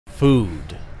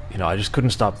food. You know, I just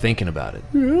couldn't stop thinking about it.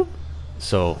 Yeah.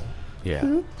 So,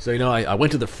 yeah. So, you know, I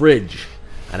went to the fridge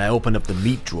and I opened up the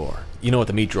meat drawer. You know what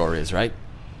the meat drawer is, right?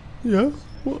 Yeah.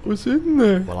 What was in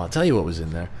there? Well, I'll tell you what was in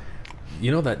there.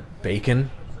 You know that bacon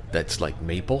that's like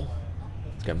maple?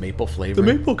 It's got maple flavor.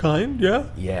 The maple kind, yeah.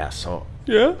 Yeah, so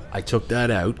Yeah. I took that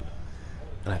out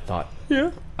and I thought, Yeah.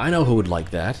 I know who would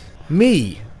like that.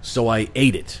 Me. So I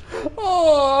ate it.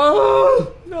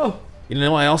 Oh no. You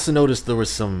know, I also noticed there was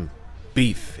some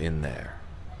beef in there.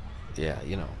 Yeah,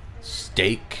 you know,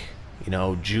 steak, you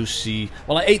know, juicy.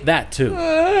 Well, I ate that too.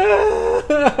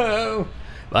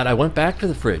 But I went back to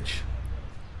the fridge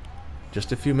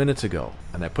just a few minutes ago,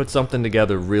 and I put something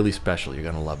together really special. You're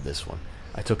gonna love this one.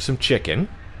 I took some chicken.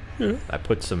 Yeah. I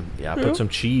put some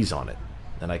cheese on it,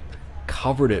 and I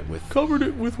covered it with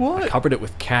what? I covered it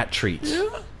with cat treats.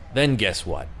 Yeah. Then guess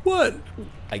what? What?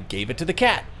 I gave it to the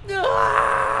cat.